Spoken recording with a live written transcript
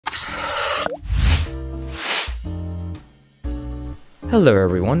Hello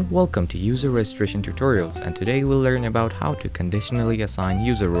everyone, welcome to User Registration Tutorials, and today we'll learn about how to conditionally assign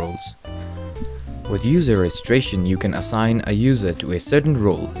user roles. With user registration, you can assign a user to a certain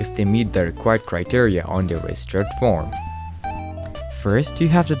role if they meet the required criteria on their registered form. First, you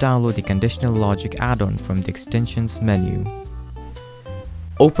have to download the Conditional Logic add-on from the Extensions menu.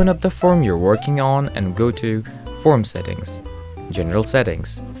 Open up the form you're working on and go to Form Settings, General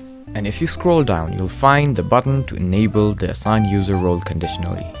Settings. And if you scroll down, you'll find the button to enable the assign user role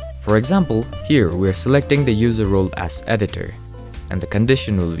conditionally. For example, here we're selecting the user role as editor, and the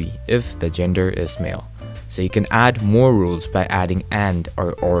condition will be if the gender is male. So you can add more rules by adding and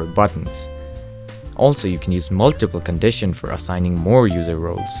or buttons. Also, you can use multiple conditions for assigning more user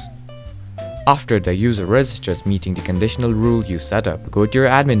roles. After the user registers meeting the conditional rule you set up, go to your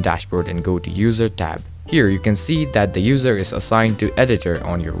admin dashboard and go to User tab. Here you can see that the user is assigned to editor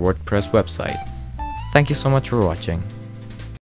on your WordPress website. Thank you so much for watching.